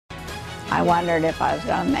I wondered if I was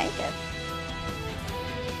going to make it.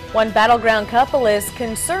 One Battleground couple is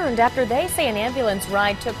concerned after they say an ambulance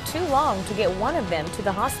ride took too long to get one of them to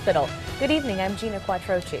the hospital. Good evening, I'm Gina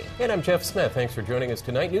Quattrochi. And I'm Jeff Smith. Thanks for joining us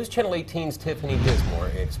tonight. News Channel 18's Tiffany Dismore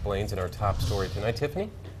explains in our top story tonight. Tiffany?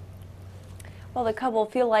 Well, the couple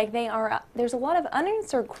feel like there's a lot of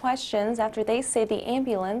unanswered questions after they say the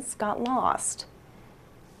ambulance got lost.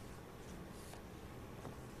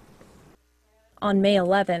 On May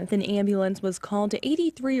 11th, an ambulance was called to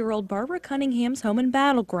 83-year-old Barbara Cunningham's home in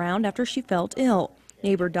Battleground after she felt ill.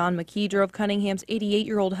 Neighbor Don McKee drove Cunningham's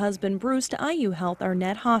 88-year-old husband Bruce to IU Health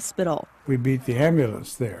Arnett Hospital. We beat the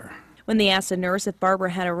ambulance there. When they asked a nurse if Barbara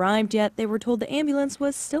had arrived yet, they were told the ambulance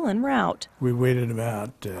was still en route. We waited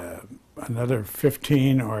about another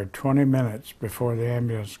 15 or 20 minutes before the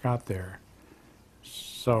ambulance got there.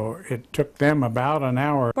 So it took them about an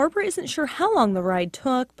hour. Barbara isn't sure how long the ride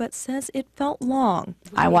took, but says it felt long.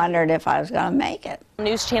 I wondered if I was going to make it.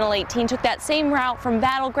 News Channel 18 took that same route from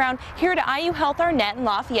Battleground here to IU Health Arnett and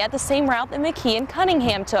Lafayette, the same route that McKee and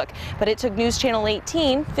Cunningham took. But it took News Channel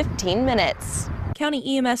 18 15 minutes.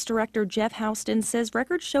 County EMS Director Jeff Houston says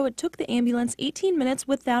records show it took the ambulance 18 minutes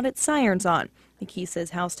without its sirens on. McKee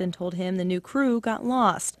says Houston told him the new crew got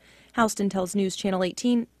lost. Houston tells News Channel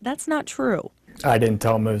 18 that's not true. I didn't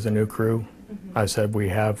tell them it was a new crew. I said we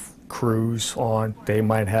have crews on. They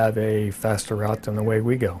might have a faster route than the way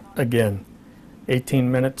we go. Again, 18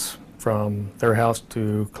 minutes from their house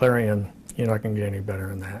to Clarion, you're not going to get any better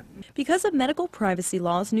than that. Because of medical privacy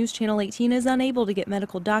laws, News Channel 18 is unable to get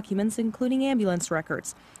medical documents, including ambulance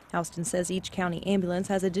records. Houston says each county ambulance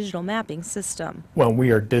has a digital mapping system. When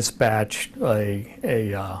we are dispatched,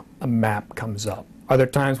 a map comes up. Are there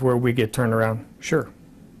times where we get turned around? Sure,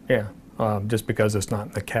 yeah. Just because it's not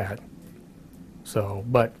in the CAD. So,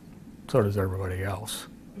 but so does everybody else.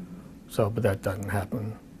 So, but that doesn't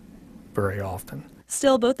happen very often.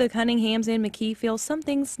 Still, both the Cunninghams and McKee feel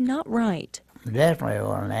something's not right. Definitely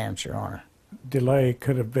want an answer on it. Delay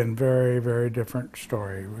could have been very, very different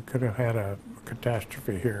story. We could have had a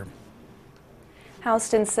catastrophe here.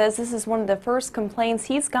 Houston says this is one of the first complaints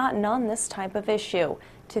he's gotten on this type of issue.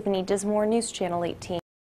 Tiffany Dismore, News Channel 18.